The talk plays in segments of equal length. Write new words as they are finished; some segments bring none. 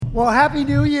Well, Happy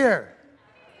New Year.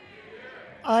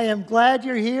 I am glad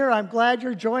you're here. I'm glad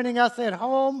you're joining us at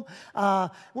home.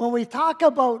 When we talk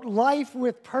about life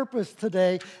with purpose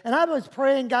today, and I was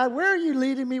praying, God, where are you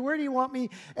leading me? Where do you want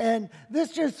me? And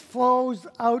this just flows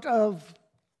out of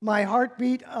my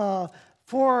heartbeat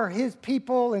for His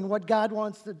people and what God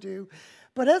wants to do.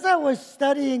 But as I was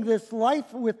studying this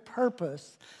life with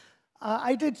purpose,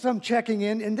 I did some checking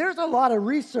in, and there's a lot of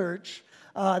research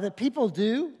that people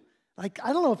do. Like,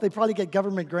 I don't know if they probably get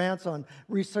government grants on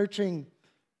researching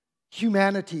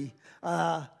humanity,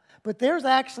 but there's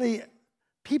actually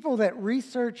people that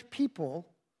research people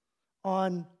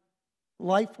on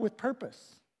life with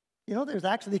purpose. You know, there's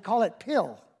actually, they call it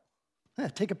pill.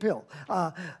 Take a pill.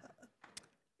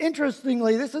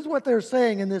 Interestingly, this is what they're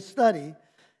saying in this study.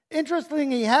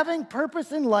 Interestingly, having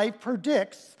purpose in life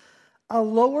predicts a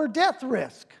lower death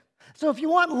risk. So if you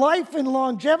want life and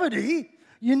longevity,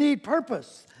 you need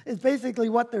purpose, is basically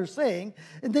what they're saying.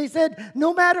 And they said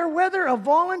no matter whether the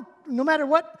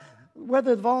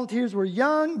volunteers were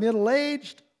young,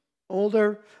 middle-aged,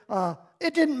 older,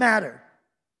 it didn't matter.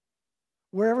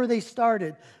 Wherever they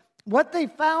started. What they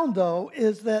found, though,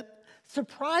 is that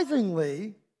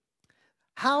surprisingly,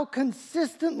 how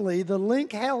consistently the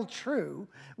link held true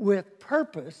with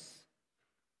purpose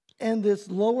and this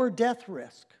lower death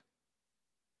risk.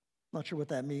 Not sure what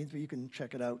that means, but you can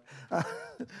check it out.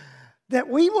 That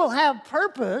we will have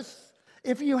purpose.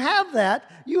 If you have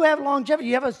that, you have longevity.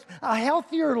 You have a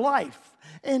healthier life.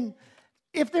 And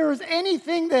if there is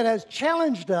anything that has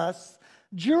challenged us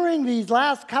during these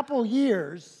last couple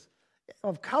years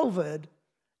of COVID,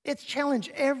 it's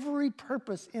challenged every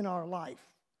purpose in our life.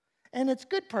 And it's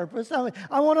good purpose.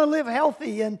 I want to live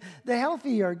healthy, and the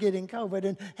healthy are getting COVID,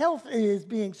 and health is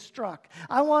being struck.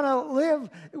 I want to live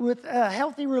with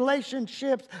healthy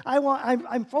relationships.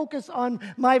 I'm focused on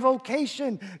my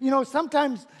vocation. You know,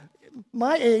 sometimes,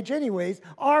 my age anyways,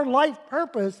 our life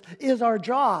purpose is our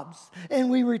jobs. And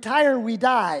we retire, we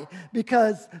die,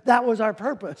 because that was our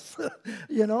purpose,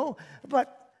 you know.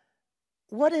 But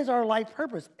what is our life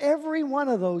purpose? Every one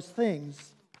of those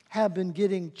things have been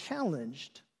getting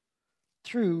challenged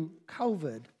through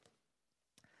COVID.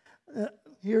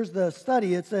 Here's the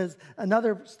study. It says,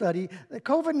 another study, the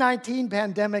COVID-19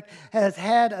 pandemic has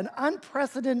had an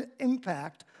unprecedented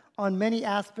impact on many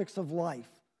aspects of life,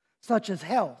 such as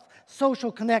health,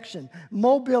 social connection,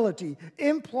 mobility,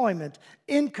 employment,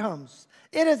 incomes.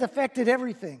 It has affected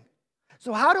everything.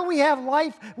 So how do we have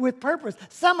life with purpose?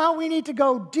 Somehow we need to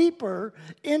go deeper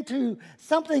into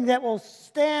something that will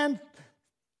stand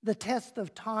the test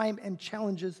of time and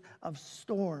challenges of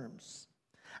storms.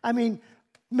 I mean,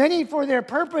 many for their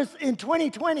purpose in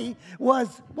 2020 was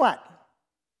what?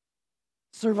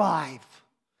 Survive.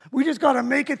 We just got to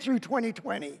make it through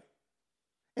 2020.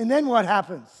 And then what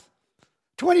happens?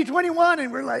 2021,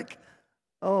 and we're like,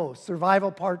 oh,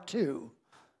 survival part 2.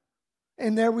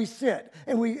 And there we sit.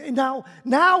 And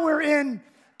now we're in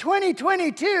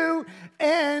 2022,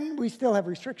 and we still have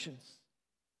restrictions.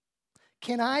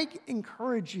 Can I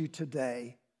encourage you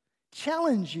today,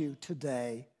 challenge you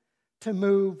today to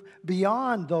move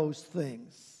beyond those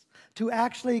things, to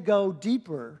actually go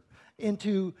deeper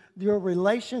into your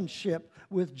relationship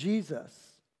with Jesus,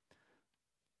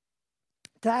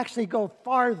 to actually go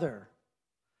farther,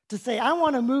 to say, I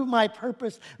want to move my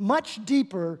purpose much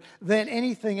deeper than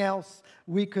anything else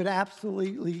we could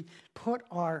absolutely put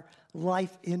our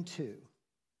life into.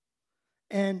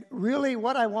 And really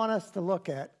what I want us to look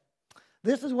at,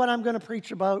 this is what I'm going to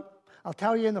preach about. I'll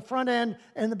tell you in the front end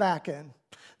and the back end.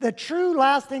 The true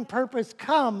lasting purpose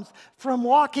comes from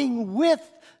walking with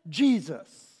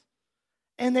Jesus,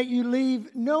 and that you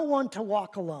leave no one to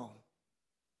walk alone.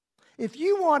 If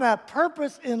you want a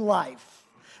purpose in life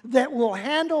that will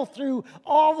handle through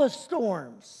all the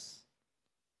storms,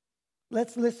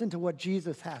 let's listen to what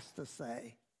Jesus has to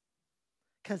say,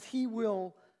 because He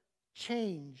will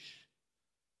change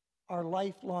our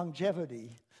life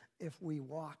longevity if we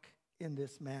walk in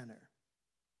this manner.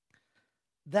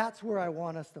 That's where I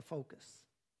want us to focus.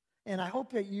 And I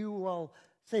hope that you will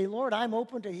say, Lord, I'm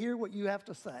open to hear what you have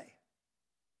to say.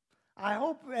 I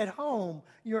hope at home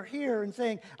you're here and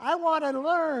saying, I want to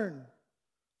learn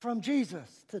from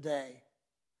Jesus today.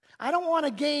 I don't want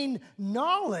to gain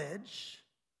knowledge.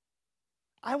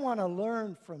 I want to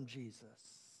learn from Jesus.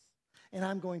 And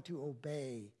I'm going to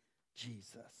obey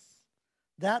Jesus.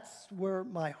 That's where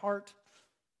my heart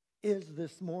is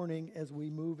this morning as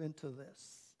we move into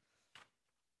this.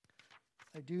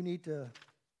 I do need to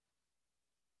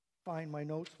find my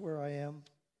notes where I am.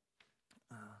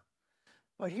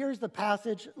 But here's the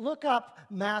passage. Look up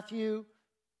Matthew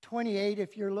 28,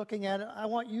 if you're looking at it, I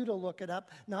want you to look it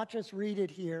up, not just read it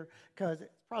here, because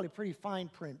it's probably pretty fine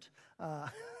print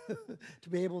to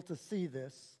be able to see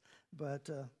this. But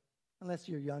unless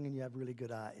you're young and you have really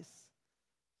good eyes.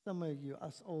 Some of you,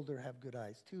 us older, have good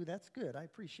eyes too. That's good. I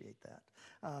appreciate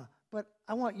that. But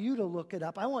I want you to look it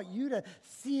up. I want you to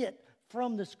see it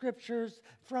from the scriptures,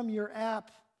 from your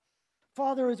app.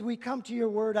 Father, as we come to your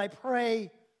word, I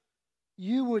pray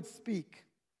you would speak.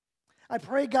 I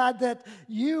pray, God, that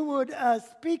you would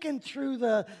speak in through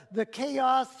the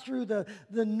chaos, through the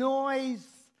noise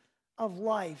of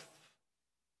life,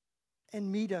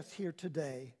 and meet us here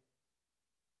today.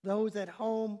 Those at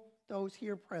home, those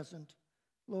here present,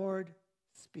 Lord,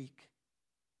 speak.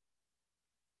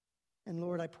 And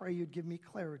Lord, I pray you'd give me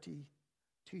clarity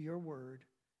to your word.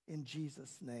 In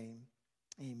Jesus' name,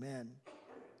 amen.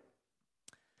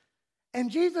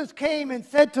 And Jesus came and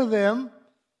said to them,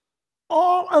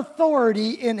 all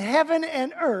authority in heaven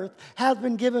and earth has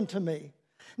been given to me.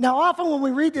 Now, often when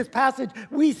we read this passage,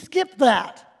 we skip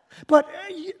that. But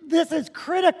this is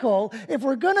critical. If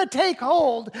we're going to take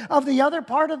hold of the other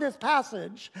part of this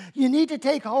passage, you need to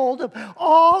take hold of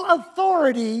all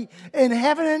authority in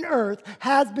heaven and earth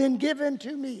has been given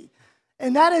to me.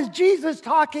 And that is Jesus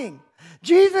talking.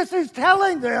 Jesus is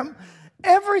telling them,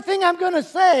 everything I'm going to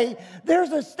say,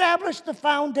 there's established the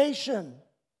foundation.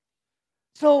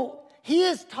 So he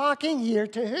is talking here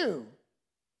to who?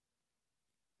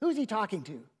 Who's he talking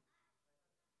to?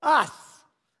 Us.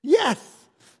 Yes.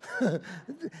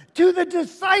 To the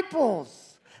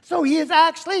disciples. So he is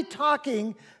actually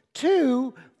talking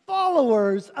to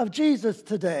followers of Jesus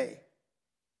today.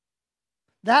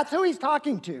 That's who he's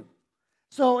talking to.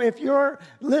 So if you're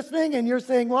listening and you're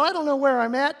saying, well, I don't know where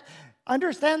I'm at,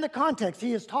 understand the context.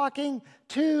 He is talking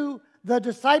to the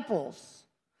disciples.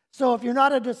 So if you're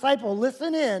not a disciple,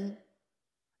 listen in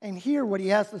and hear what he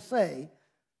has to say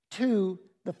to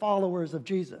the followers of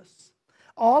Jesus.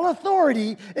 All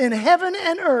authority in heaven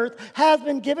and earth has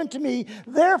been given to me.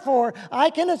 Therefore, I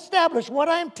can establish what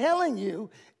I'm telling you,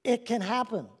 it can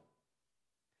happen.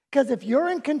 Because if you're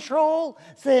in control,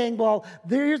 saying, well,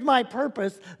 here's my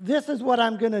purpose, this is what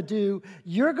I'm going to do,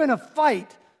 you're going to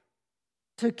fight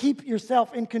to keep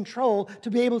yourself in control to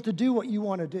be able to do what you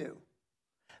want to do.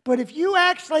 But if you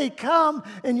actually come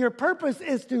and your purpose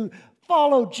is to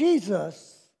follow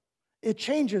Jesus, it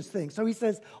changes things. So he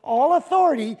says, all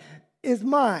authority is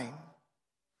mine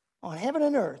on heaven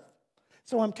and earth.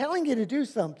 So I'm telling you to do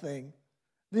something.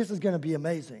 This is going to be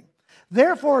amazing.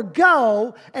 Therefore,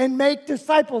 go and make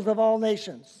disciples of all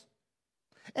nations.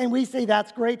 And we say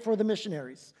that's great for the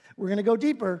missionaries. We're going to go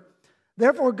deeper.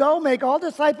 Therefore, go make all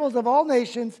disciples of all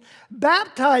nations,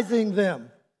 baptizing them.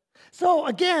 So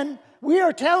again, we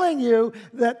are telling you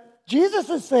that Jesus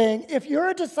is saying, if you're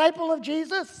a disciple of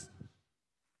Jesus,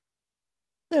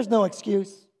 there's no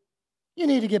excuse. You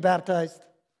need to get baptized.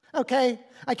 Okay?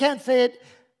 I can't say it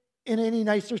in any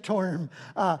nicer term.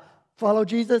 Follow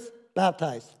Jesus,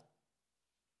 baptize.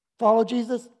 Follow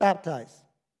Jesus, baptize.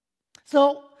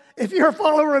 So, if you're a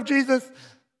follower of Jesus,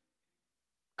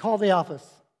 call the office.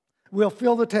 We'll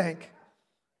fill the tank.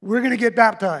 We're going to get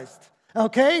baptized.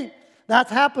 Okay?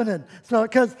 That's happening. So,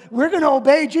 because we're going to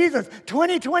obey Jesus.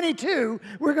 2022,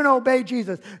 we're going to obey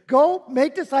Jesus. Go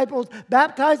make disciples,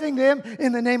 baptizing them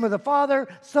in the name of the Father,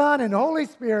 Son, and Holy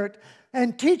Spirit,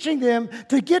 and teaching them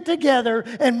to get together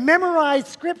and memorize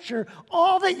Scripture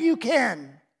all that you can,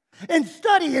 and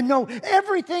study and know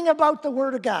everything about the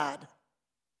Word of God.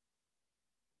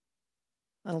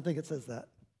 I don't think it says that.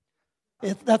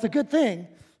 That's a good thing.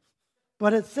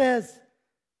 But it says,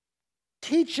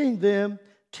 teaching them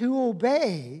to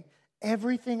obey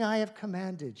everything I have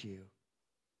commanded you.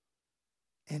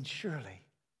 And surely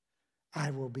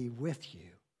I will be with you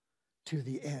to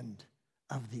the end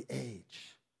of the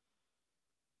age.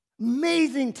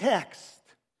 Amazing text.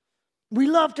 We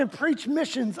love to preach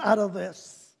missions out of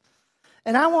this.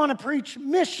 And I want to preach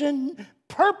mission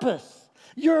purpose.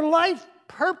 Your life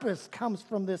purpose comes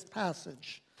from this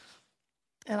passage.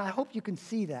 And I hope you can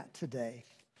see that today.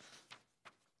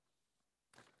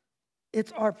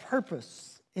 It's our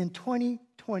purpose in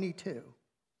 2022.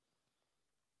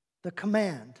 The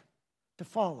command to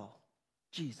follow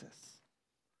Jesus.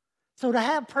 So to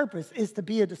have purpose is to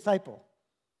be a disciple.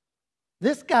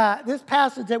 This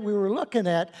passage that we were looking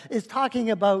at is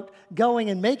talking about going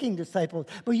and making disciples.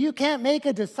 But you can't make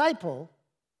a disciple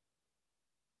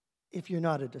if you're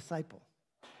not a disciple.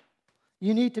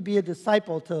 You need to be a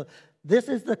disciple to, this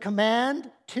is the command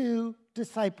to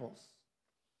disciples.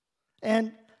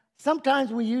 And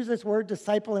sometimes we use this word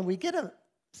disciple and we get a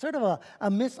sort of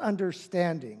a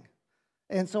misunderstanding.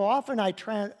 And so often I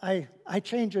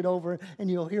change it over, and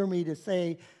you'll hear me to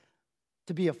say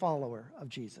to be a follower of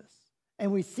Jesus.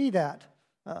 And we see that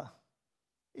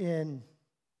in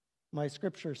my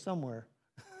scripture somewhere.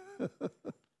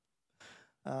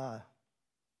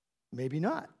 Maybe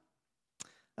not.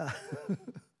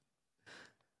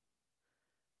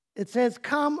 It says,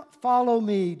 "Come, follow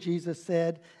me," Jesus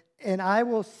said, "and I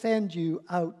will send you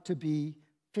out to be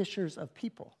fishers of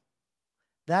people."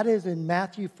 That is in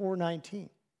Matthew 4:19.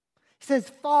 He says,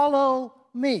 "Follow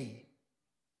me."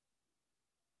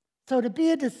 So to be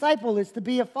a disciple is to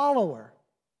be a follower.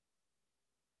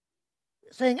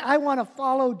 Saying, I want to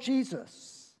follow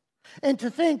Jesus. And to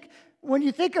think, when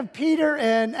you think of Peter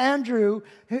and Andrew,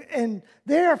 and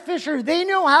they're fishers, they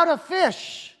know how to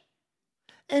fish.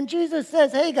 And Jesus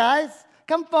says, hey guys,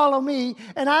 come follow me,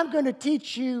 and I'm going to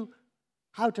teach you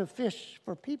how to fish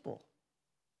for people.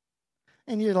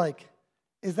 And you're like,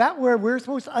 is that where we're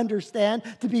supposed to understand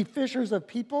to be fishers of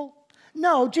people?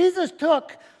 No, Jesus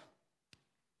took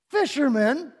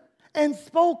fishermen and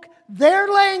spoke their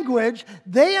language.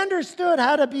 They understood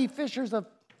how to be fishers of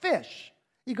fish.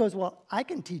 He goes, well, I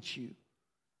can teach you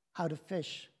how to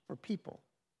fish for people.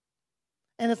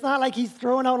 And it's not like he's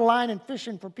throwing out a line and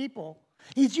fishing for people.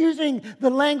 He's using the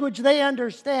language they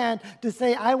understand to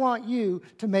say, I want you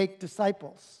to make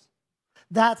disciples.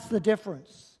 That's the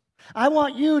difference. I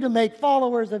want you to make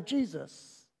followers of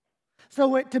Jesus.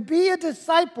 So to be a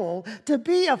disciple, to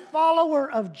be a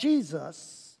follower of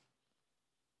Jesus,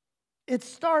 it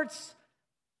starts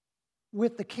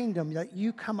with the kingdom, that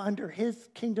you come under his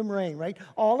kingdom reign, right?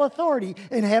 All authority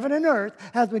in heaven and earth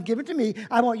has been given to me.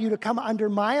 I want you to come under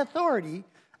my authority.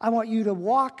 I want you to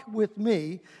walk with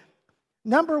me.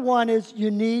 Number one is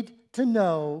you need to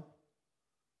know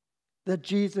that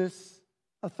Jesus'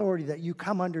 authority, that you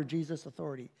come under Jesus'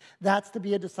 authority. That's to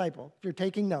be a disciple. If you're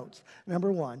taking notes,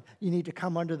 number one, you need to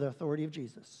come under the authority of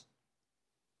Jesus.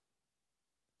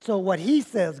 So what he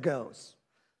says goes.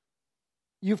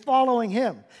 You following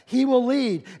him. He will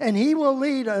lead, and he will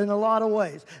lead in a lot of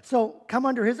ways. So come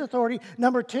under his authority.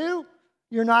 Number two,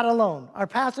 you're not alone. Our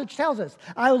passage tells us,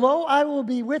 I will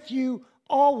be with you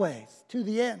always to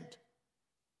the end.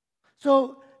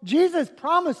 So Jesus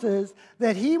promises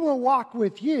that he will walk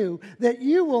with you, that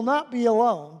you will not be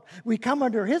alone. We come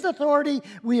under his authority.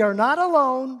 We are not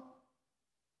alone.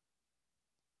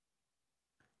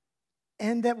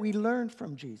 And that we learn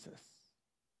from Jesus.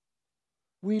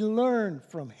 We learn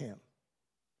from him.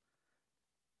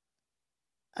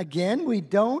 Again, we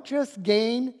don't just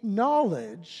gain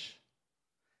knowledge.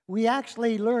 We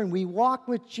actually learn. We walk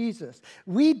with Jesus.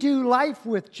 We do life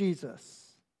with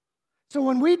Jesus. So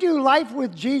when we do life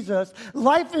with Jesus,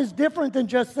 life is different than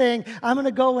just saying, I'm going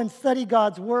to go and study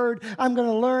God's word. I'm going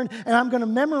to learn, and I'm going to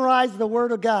memorize the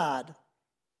word of God.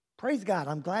 Praise God.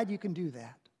 I'm glad you can do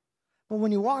that. But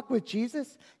when you walk with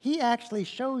Jesus, he actually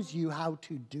shows you how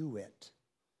to do it.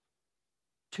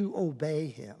 To obey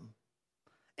him.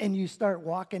 And you start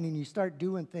walking and you start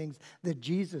doing things that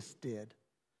Jesus did.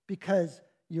 Because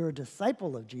you're a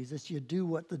disciple of Jesus, you do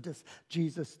what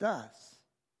Jesus does.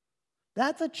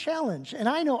 That's a challenge. And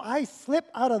I know I slip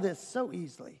out of this so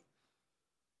easily.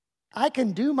 I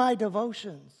can do my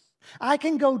devotions. I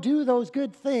can go do those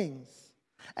good things.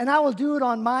 And I will do it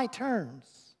on my terms.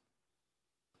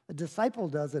 A disciple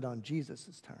does it on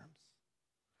Jesus' terms.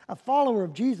 A follower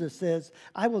of Jesus says,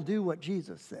 I will do what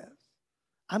Jesus says.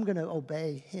 I'm going to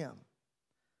obey him.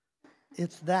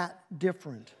 It's that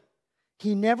different.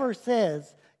 He never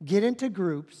says, get into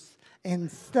groups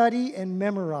and study and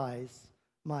memorize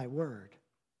my word.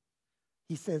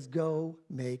 He says, go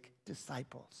make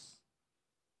disciples.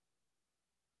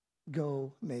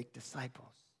 Go make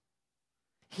disciples.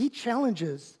 He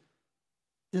challenges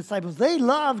disciples. They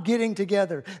loved getting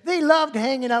together. They loved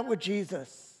hanging out with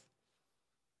Jesus.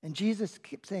 And Jesus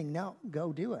keeps saying, no,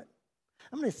 go do it.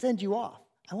 I'm going to send you off.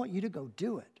 I want you to go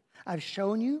do it. I've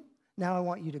shown you. Now I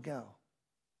want you to go.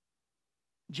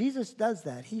 Jesus does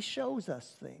that. He shows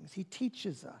us things. He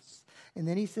teaches us. And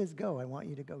then he says, go. I want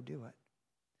you to go do it.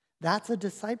 That's a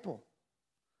disciple.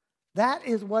 That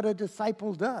is what a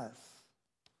disciple does.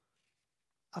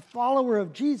 A follower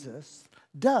of Jesus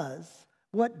does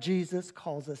what Jesus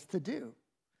calls us to do.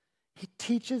 He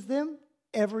teaches them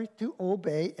to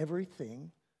obey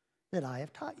everything that I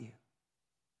have taught you.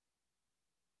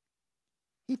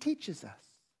 He teaches us.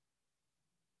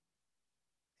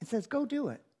 It says, go do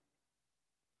it.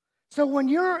 So when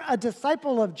you're a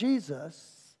disciple of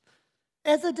Jesus,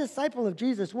 as a disciple of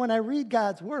Jesus, when I read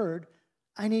God's word,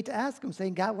 I need to ask him,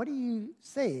 saying, God, what are you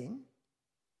saying?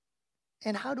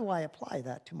 And how do I apply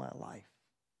that to my life?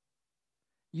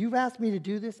 You've asked me to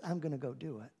do this, I'm going to go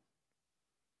do it.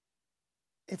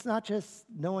 It's not just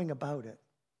knowing about it.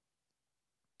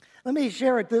 Let me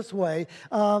share it this way.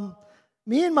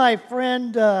 Me and my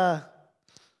friend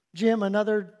Jim, I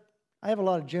have a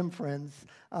lot of Jim friends.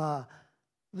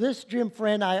 This Jim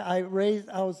friend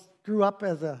grew up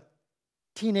as a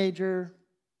teenager,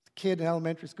 kid in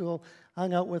elementary school,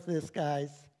 hung out with this guys.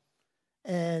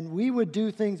 And we would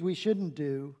do things we shouldn't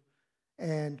do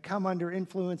and come under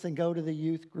influence and go to the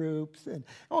youth groups. And,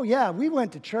 oh yeah, we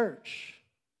went to church.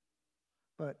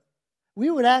 But we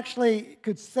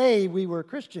could say we were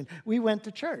Christian. We went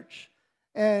to church.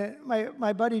 And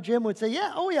my buddy Jim would say,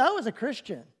 yeah, I was a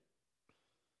Christian.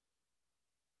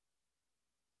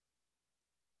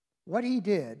 What he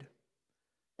did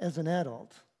as an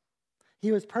adult,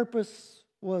 his purpose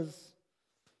was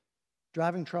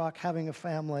driving truck, having a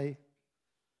family,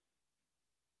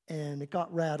 and it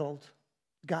got rattled,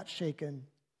 got shaken,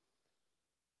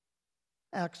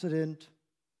 accident,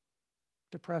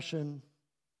 depression,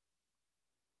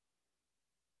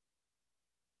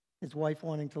 his wife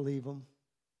wanting to leave him,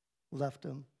 left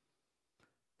him,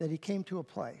 that he came to a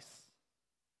place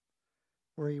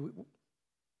where he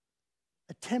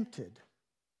attempted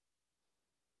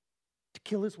to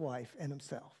kill his wife and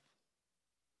himself.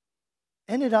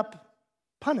 Ended up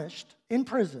punished in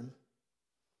prison.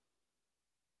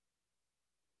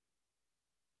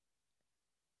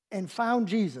 And found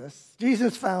Jesus.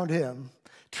 Jesus found him,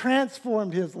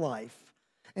 transformed his life.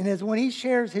 And as when he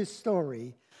shares his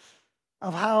story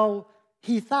of how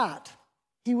he thought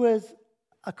he was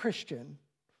a Christian,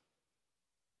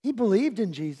 he believed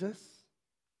in Jesus.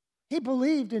 He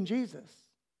believed in Jesus.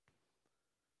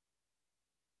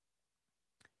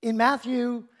 In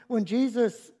Matthew, when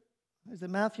Jesus, is it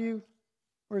Matthew?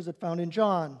 Where is it found? In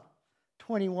John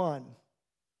 21.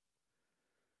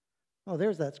 Oh,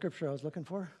 there's that scripture I was looking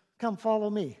for. Come follow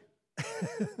me.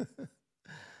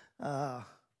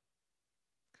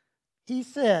 He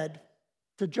said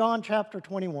to John chapter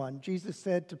 21, Jesus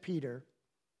said to Peter,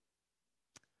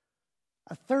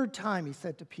 a third time he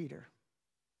said to Peter,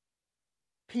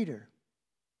 Peter,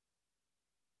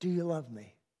 do you love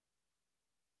me?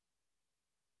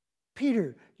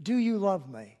 Peter, do you love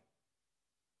me?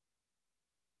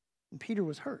 And Peter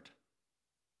was hurt.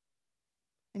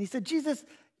 And he said, Jesus,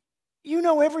 you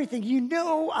know everything. You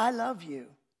know I love you.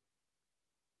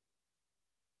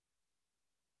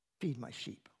 Feed my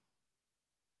sheep.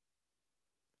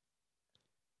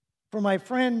 For my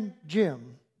friend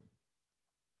Jim,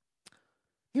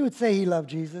 he would say he loved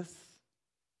Jesus,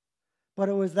 but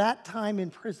it was that time in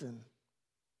prison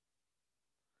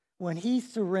when he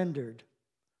surrendered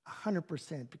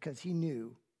 100% because he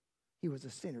knew he was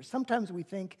a sinner. Sometimes we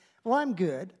think, well, I'm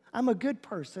good. I'm a good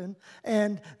person,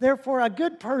 and therefore a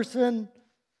good person,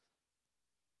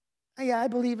 yeah, I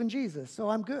believe in Jesus, so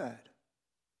I'm good.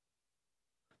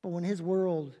 But when his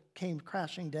world came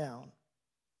crashing down,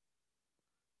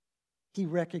 he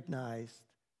recognized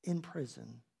in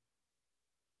prison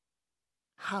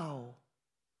how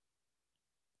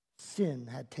sin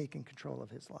had taken control of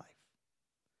his life.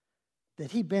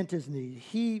 That he bent his knee,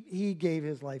 he gave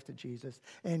his life to Jesus,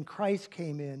 and Christ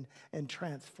came in and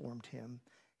transformed him.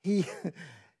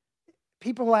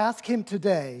 People ask him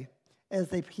today, as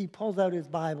he pulls out his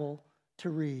Bible to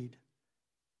read,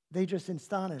 they just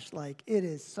astonished, like, it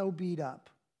is so beat up.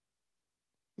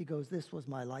 He goes, this was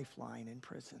my lifeline in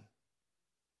prison.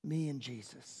 Me and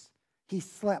Jesus. He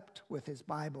slept with his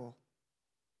Bible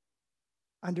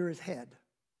under his head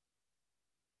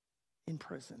in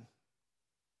prison.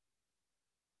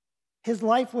 His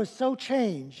life was so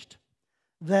changed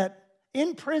that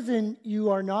in prison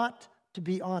you are not to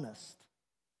be honest.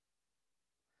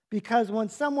 Because when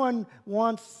someone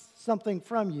wants something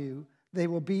from you, they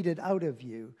will beat it out of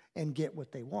you and get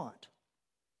what they want.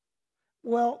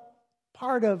 Well,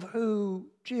 part of who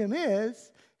Jim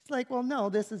is, it's like, well, no,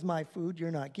 this is my food,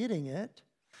 you're not getting it.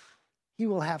 He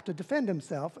will have to defend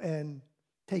himself and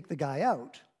take the guy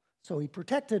out. So he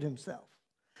protected himself.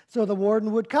 So the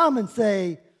warden would come and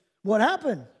say, what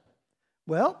happened?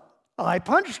 Well, I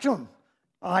punched him.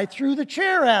 I threw the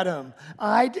chair at him.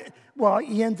 Well,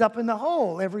 he ends up in the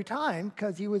hole every time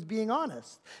because he was being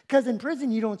honest. Because in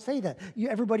prison, you don't say that.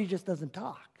 Everybody just doesn't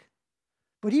talk.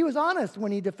 But he was honest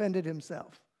when he defended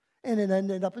himself. And it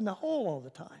ended up in the hole all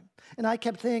the time. And I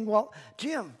kept saying, well,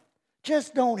 Jim,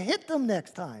 just don't hit them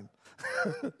next time.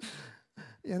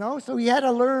 So he had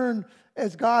to learn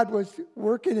as God was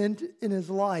working in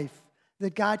his life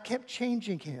that God kept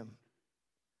changing him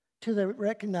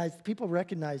people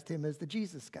recognized him as the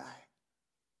Jesus guy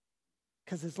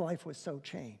because his life was so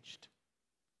changed.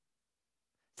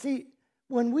 See,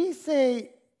 when we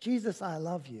say, Jesus, I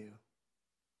love you,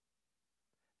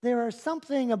 there are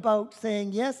something about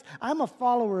saying, yes, I'm a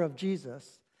follower of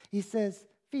Jesus. He says,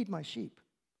 feed my sheep.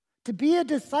 To be a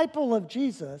disciple of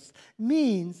Jesus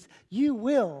means you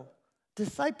will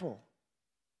disciple.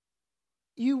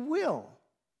 You will.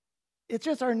 It's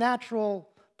just our natural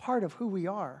part of who we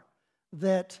are,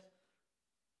 that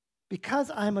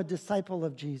because I'm a disciple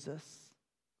of Jesus,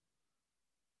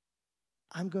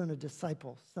 I'm going to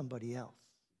disciple somebody else.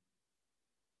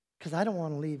 Because I don't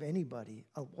want to leave anybody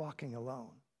walking alone.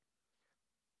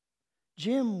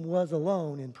 Jim was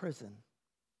alone in prison.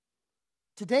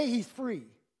 Today he's free.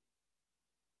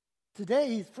 Today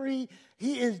he's free.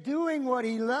 He is doing what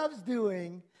he loves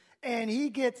doing, and he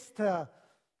gets to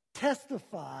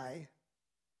testify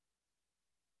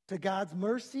to God's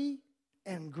mercy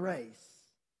and grace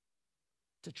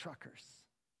to truckers,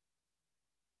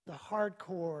 the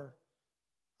hardcore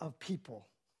of people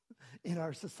in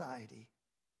our society.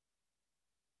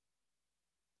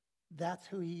 That's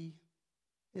who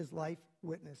his life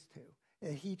witnessed to.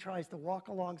 And he tries to walk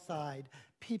alongside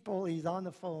people. He's on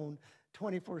the phone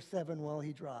 24/7 while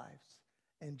he drives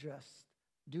and just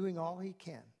doing all he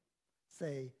can.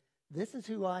 Say, this is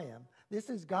who I am. This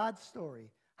is God's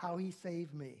story, how he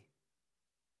saved me.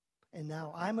 And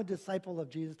now I'm a disciple of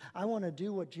Jesus. I want to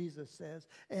do what Jesus says,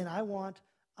 and I want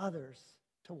others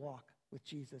to walk with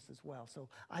Jesus as well. So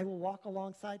I will walk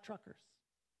alongside truckers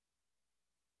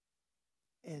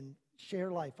and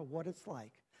share life of what it's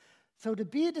like. So to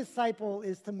be a disciple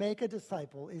is to make a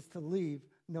disciple, is to leave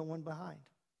no one behind,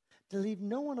 to leave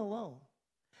no one alone.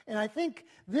 And I think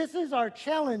this is our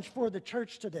challenge for the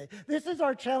church today. This is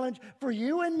our challenge for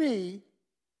you and me,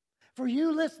 for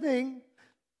you listening,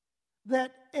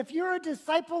 that if you're a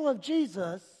disciple of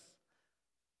Jesus,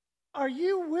 are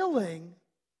you willing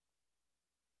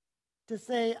to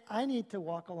say, I need to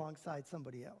walk alongside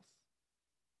somebody else?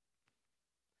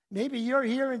 Maybe you're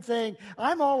here and saying,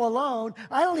 I'm all alone.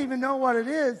 I don't even know what it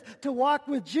is to walk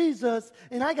with Jesus,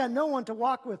 and I got no one to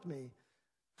walk with me.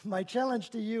 My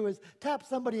challenge to you is tap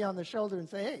somebody on the shoulder and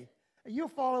say, hey, are you a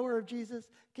follower of Jesus?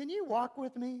 Can you walk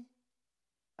with me?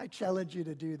 I challenge you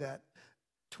to do that.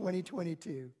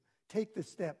 2022. Take the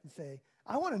step and say,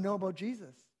 I want to know about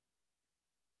Jesus.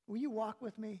 Will you walk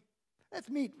with me? Let's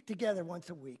meet together once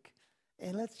a week,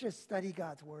 and let's just study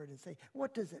God's word and say,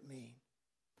 what does it mean?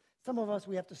 Some of us,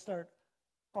 we have to start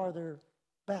farther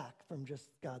back from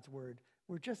just God's word.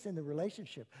 We're just in the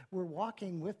relationship. We're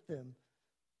walking with them.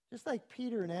 Just like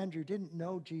Peter and Andrew didn't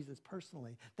know Jesus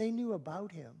personally. They knew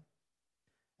about him.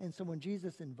 And so when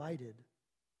Jesus invited,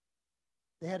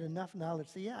 they had enough knowledge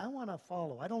to say, yeah, I want to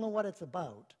follow. I don't know what it's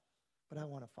about, but I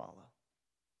want to follow.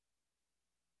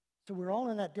 So we're all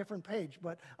on that different page,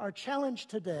 but our challenge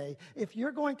today, if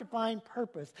you're going to find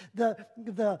purpose,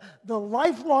 the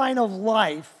lifeline of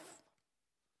life,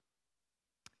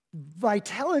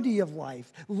 vitality of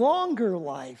life, longer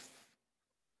life,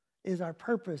 is our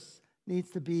purpose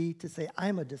needs to be to say,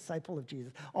 I'm a disciple of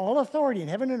Jesus. All authority in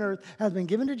heaven and earth has been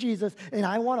given to Jesus, and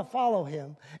I want to follow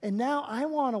him. And now I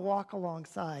want to walk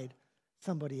alongside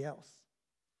somebody else.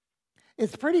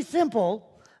 It's pretty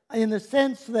simple in the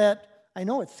sense that, I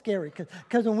know it's scary,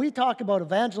 because when we talk about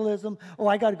evangelism,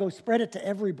 I got to go spread it to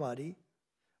everybody.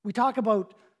 We talk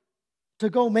about to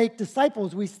go make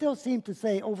disciples, we still seem to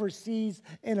say overseas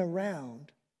and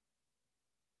around.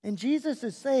 And Jesus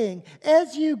is saying,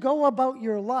 as you go about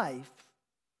your life,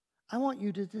 I want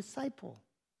you to disciple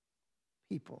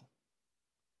people,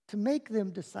 to make them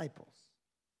disciples,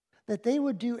 that they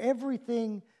would do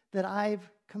everything that I've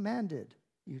commanded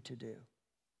you to do,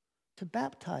 to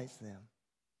baptize them.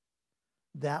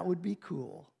 That would be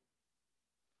cool.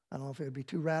 I don't know if it would be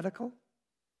too radical,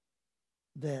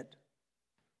 that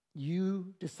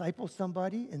you disciple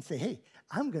somebody and say, hey,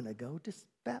 I'm going to go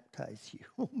baptize you.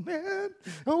 Oh, man.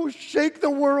 Oh, shake the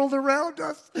world around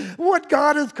us. What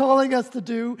God is calling us to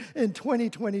do in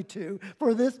 2022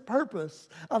 for this purpose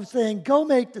of saying, go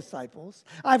make disciples.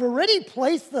 I've already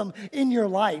placed them in your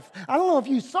life. I don't know if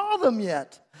you saw them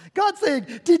yet. God's saying,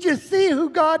 did you see who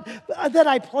God that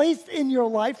I placed in your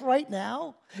life right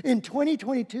now in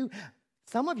 2022?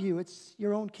 Some of you, it's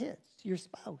your own kids, your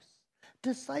spouse.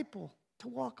 Disciple to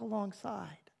walk alongside.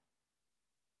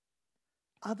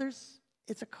 Others,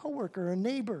 it's a coworker, a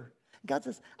neighbor. God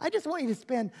says, I just want you to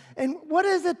spend. And what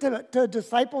is it to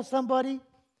disciple somebody?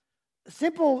 A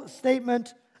simple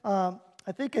statement. I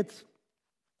think it's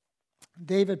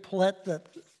David Platt.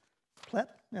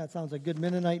 That sounds like a good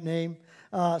Mennonite name.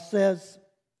 Says,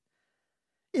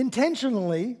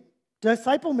 intentionally,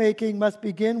 disciple making must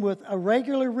begin with a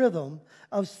regular rhythm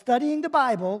of studying the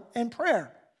Bible and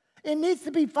prayer. It needs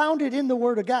to be founded in the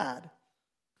Word of God.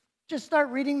 Just start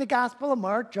reading the Gospel of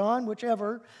Mark, John,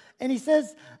 whichever. And he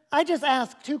says, I just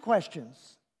ask 2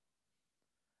 questions.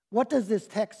 What does this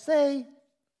text say?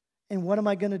 And what am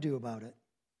I going to do about it?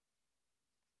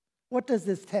 What does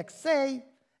this text say?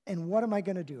 And what am I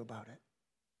going to do about it?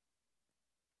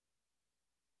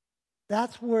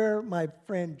 That's where my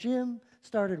friend Jim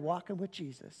started walking with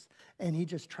Jesus. And he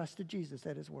just trusted Jesus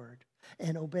at his word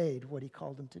and obeyed what he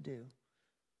called him to do.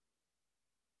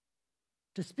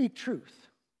 To speak truth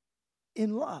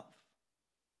in love.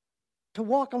 To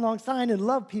walk alongside and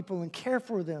love people and care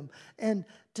for them. And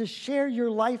to share your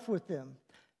life with them.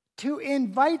 To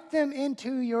invite them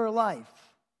into your life.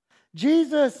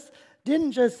 Jesus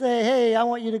didn't just say, hey, I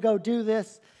want you to go do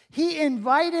this. He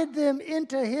invited them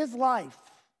into his life.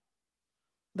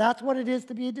 That's what it is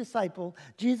to be a disciple.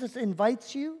 Jesus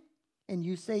invites you, and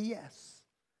you say yes.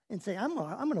 And say, I'm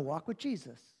going to walk with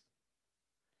Jesus.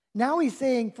 Now he's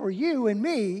saying for you and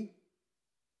me,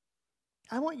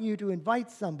 I want you to invite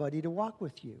somebody to walk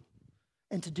with you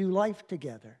and to do life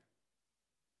together.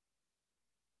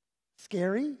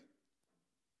 Scary?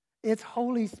 It's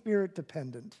Holy Spirit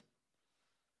dependent.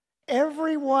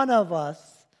 Every one of us,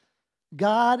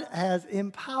 God has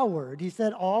empowered. He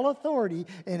said, all authority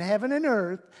in heaven and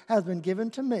earth has been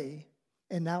given to me.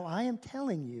 And now I am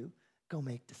telling you, go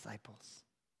make disciples.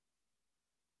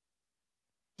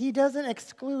 He doesn't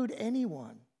exclude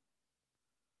anyone.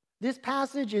 This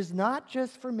passage is not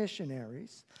just for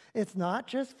missionaries. It's not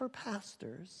just for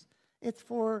pastors. It's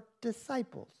for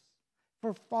disciples,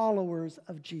 for followers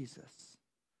of Jesus,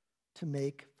 to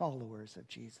make followers of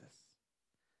Jesus.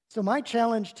 So my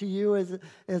challenge to you,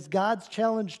 as God's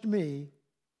challenged me,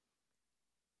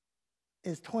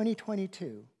 is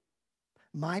 2022.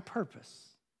 My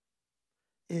purpose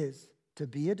is to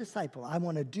be a disciple. I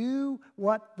want to do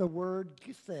what the Word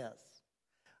says.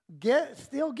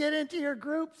 Still get into your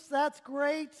groups. That's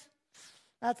great.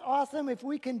 That's awesome. If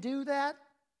we can do that,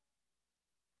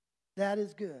 that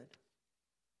is good.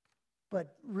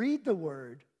 But read the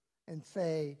Word and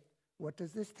say, what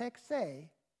does this text say?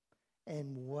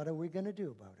 And what are we going to do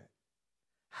about it?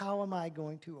 How am I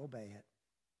going to obey it?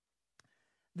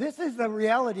 This is the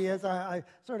reality as I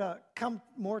sort of come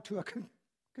more to a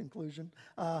conclusion.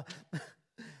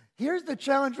 Here's the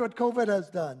challenge what COVID has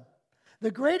done.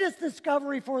 The greatest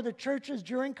discovery for the churches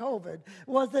during COVID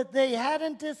was that they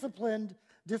hadn't discipled,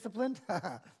 discipled,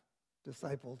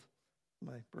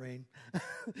 my brain,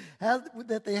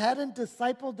 that they hadn't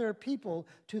discipled their people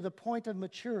to the point of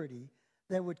maturity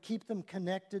that would keep them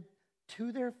connected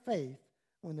to their faith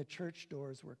when the church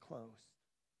doors were closed.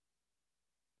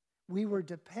 We were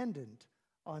dependent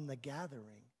on the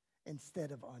gathering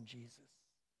instead of on Jesus.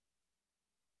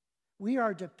 We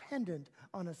are dependent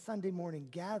on a Sunday morning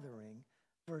gathering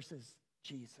versus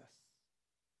Jesus.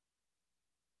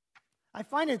 I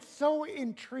find it so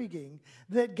intriguing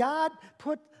that God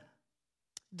put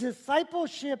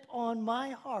discipleship on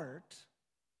my heart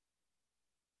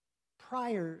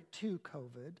prior to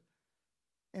COVID.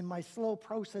 And my slow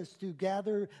process to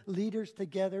gather leaders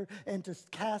together and to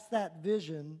cast that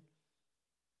vision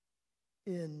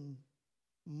in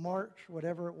March,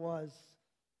 whatever it was,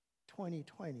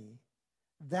 2020.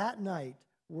 That night,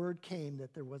 word came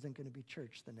that there wasn't going to be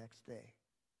church the next day.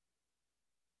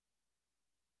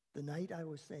 The night I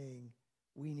was saying,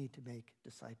 we need to make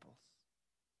disciples.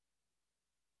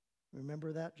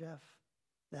 Remember that, Jeff?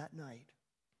 That night.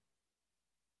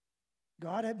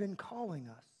 God had been calling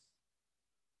us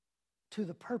to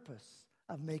the purpose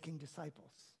of making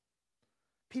disciples.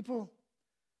 People,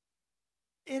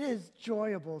 it is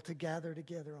enjoyable to gather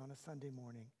together on a Sunday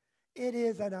morning. It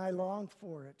is, and I long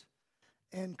for it.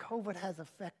 And COVID has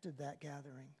affected that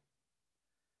gathering.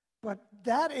 But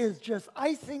that is just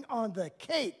icing on the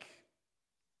cake.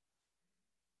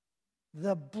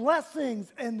 The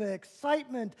blessings and the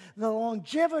excitement, the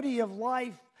longevity of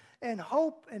life and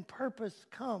hope and purpose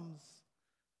comes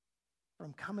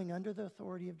from coming under the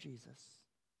authority of Jesus,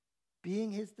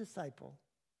 being his disciple,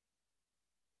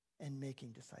 and making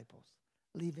disciples,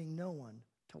 leaving no one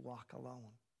to walk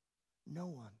alone. No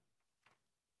one.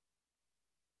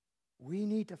 We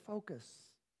need to focus.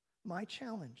 My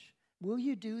challenge, will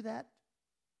you do that?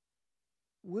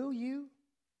 Will you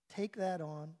take that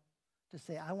on to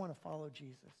say, I want to follow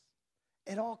Jesus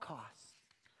at all costs,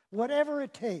 whatever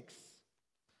it takes?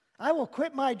 I will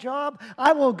quit my job.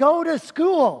 I will go to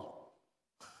school.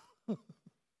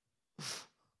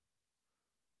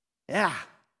 Yeah,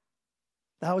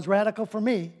 that was radical for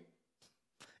me.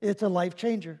 It's a life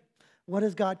changer. What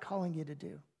is God calling you to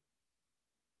do?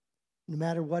 No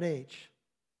matter what age.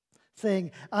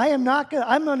 Saying, I'm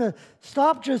going to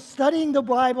stop just studying the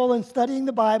Bible and studying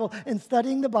the Bible and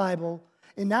studying the Bible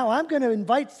And now I'm going to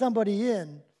invite somebody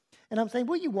in. And I'm saying,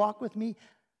 will you walk with me?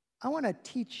 I want to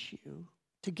teach you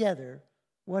together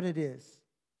what it is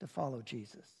to follow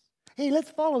Jesus. Hey,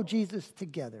 let's follow Jesus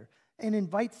together and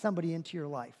invite somebody into your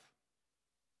life.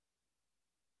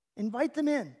 Invite them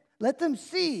in. Let them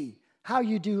see how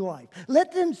you do life.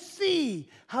 Let them see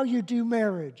how you do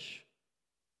marriage,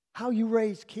 how you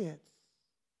raise kids.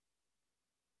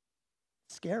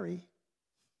 Scary.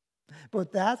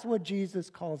 But that's what Jesus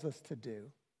calls us to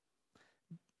do.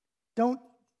 Don't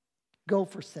go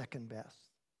for second best.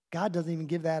 God doesn't even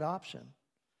give that option.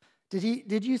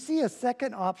 Did you see a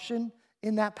second option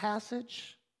in that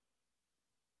passage?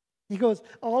 He goes,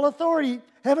 all authority,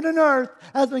 heaven and earth,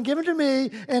 has been given to me,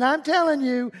 and I'm telling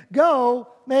you, go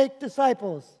make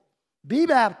disciples. Be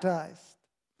baptized.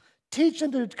 Teach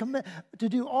them to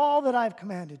do all that I've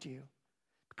commanded you,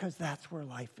 because that's where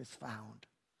life is found.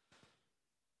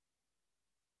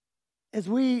 As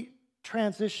we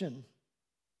transition,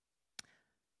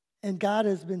 and God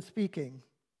has been speaking,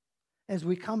 as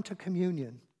we come to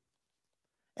communion,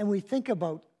 and we think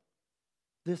about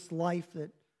this life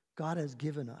that God has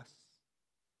given us.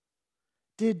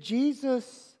 Did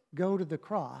Jesus go to the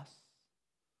cross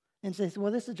and say,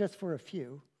 well, this is just for a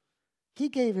few? He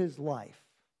gave his life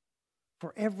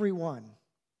for everyone.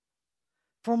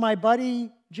 For my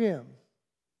buddy Jim,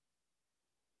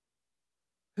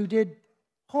 who did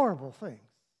horrible things.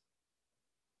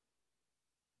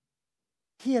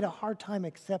 He had a hard time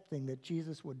accepting that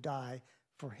Jesus would die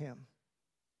for him.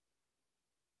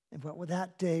 And but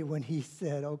that day when he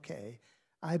said, okay,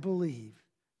 I believe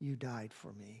you died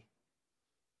for me.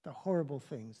 The horrible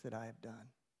things that I have done.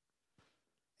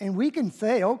 And we can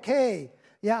say, okay,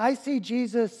 yeah, I see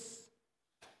Jesus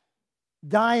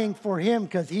dying for him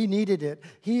because he needed it.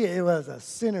 He was a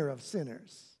sinner of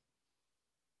sinners.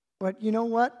 But you know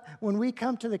what? When we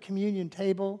come to the communion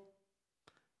table,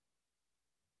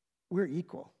 we're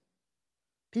equal.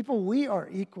 People, we are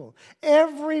equal.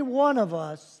 Every one of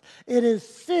us, it is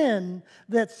sin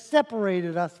that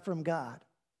separated us from God.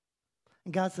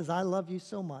 And God says, I love you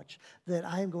so much that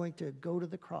I am going to go to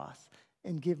the cross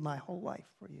and give my whole life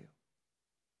for you.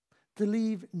 To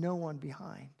leave no one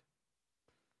behind.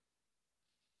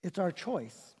 It's our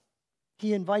choice.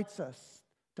 He invites us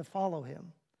to follow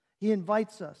him. He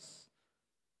invites us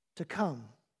to come.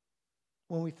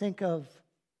 When we think of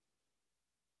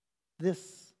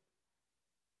this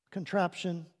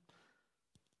contraption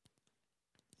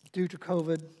due to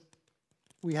COVID,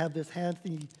 we have this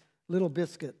handy little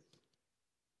biscuit.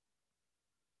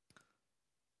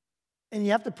 And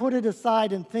you have to put it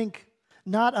aside and think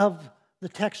not of the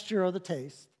texture or the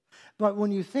taste, but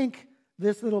when you think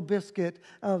this little biscuit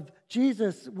of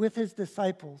Jesus with his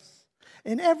disciples,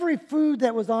 and every food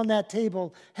that was on that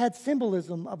table had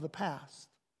symbolism of the past.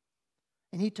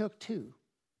 And he took two.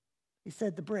 He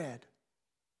said, the bread.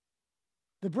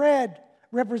 The bread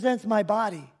represents my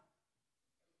body.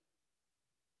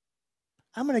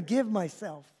 I'm going to give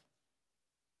myself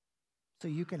so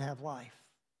you can have life.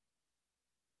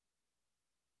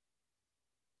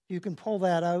 You can pull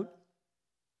that out.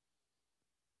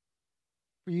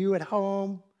 For you at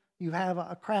home, you have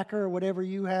a cracker or whatever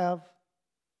you have.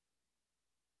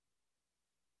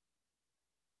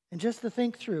 And just to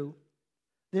think through,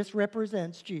 this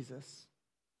represents Jesus,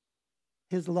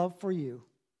 his love for you.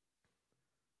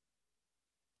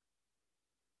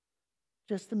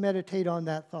 Just to meditate on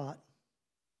that thought.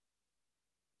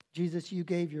 Jesus, you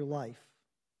gave your life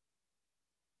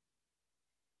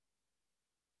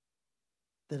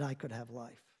that I could have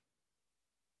life.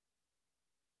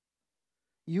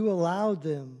 You allowed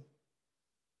them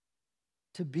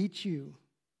to beat you,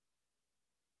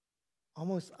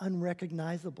 almost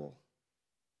unrecognizable,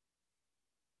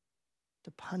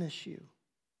 to punish you.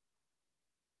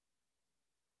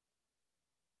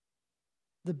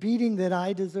 The beating that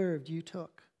I deserved, you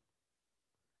took.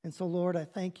 And so, Lord, I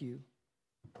thank you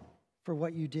for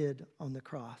what you did on the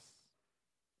cross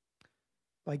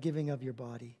by giving of your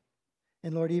body.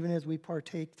 And Lord, even as we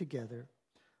partake together,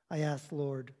 I ask,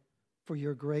 Lord, for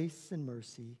your grace and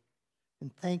mercy,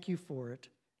 and thank you for it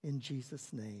in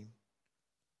Jesus' name.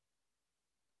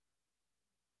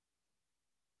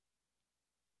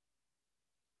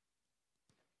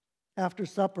 After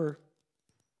supper,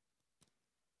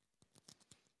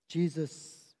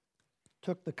 Jesus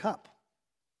took the cup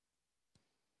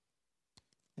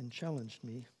and challenged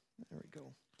me. There we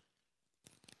go.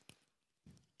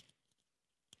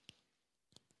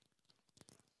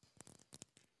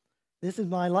 This is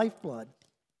my lifeblood.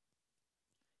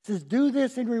 He says, do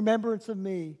this in remembrance of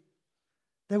me,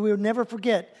 that we will never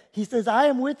forget. He says, I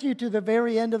am with you to the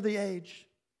very end of the age,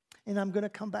 and I'm going to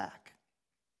come back.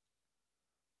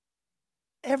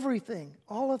 everything,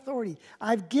 all authority.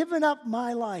 I've given up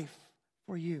my life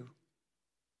for you.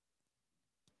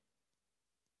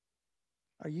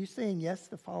 Are you saying yes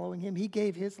to following him? He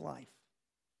gave his life.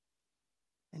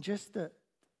 And just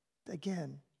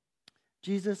again,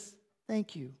 Jesus,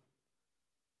 thank you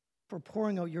for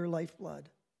pouring out your lifeblood.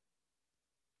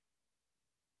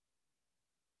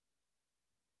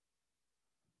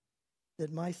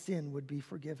 That my sin would be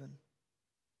forgiven.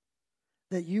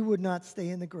 That you would not stay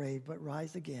in the grave, but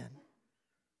rise again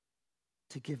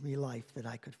to give me life that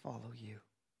I could follow you.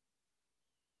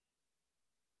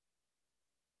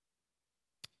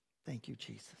 Thank you,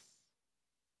 Jesus.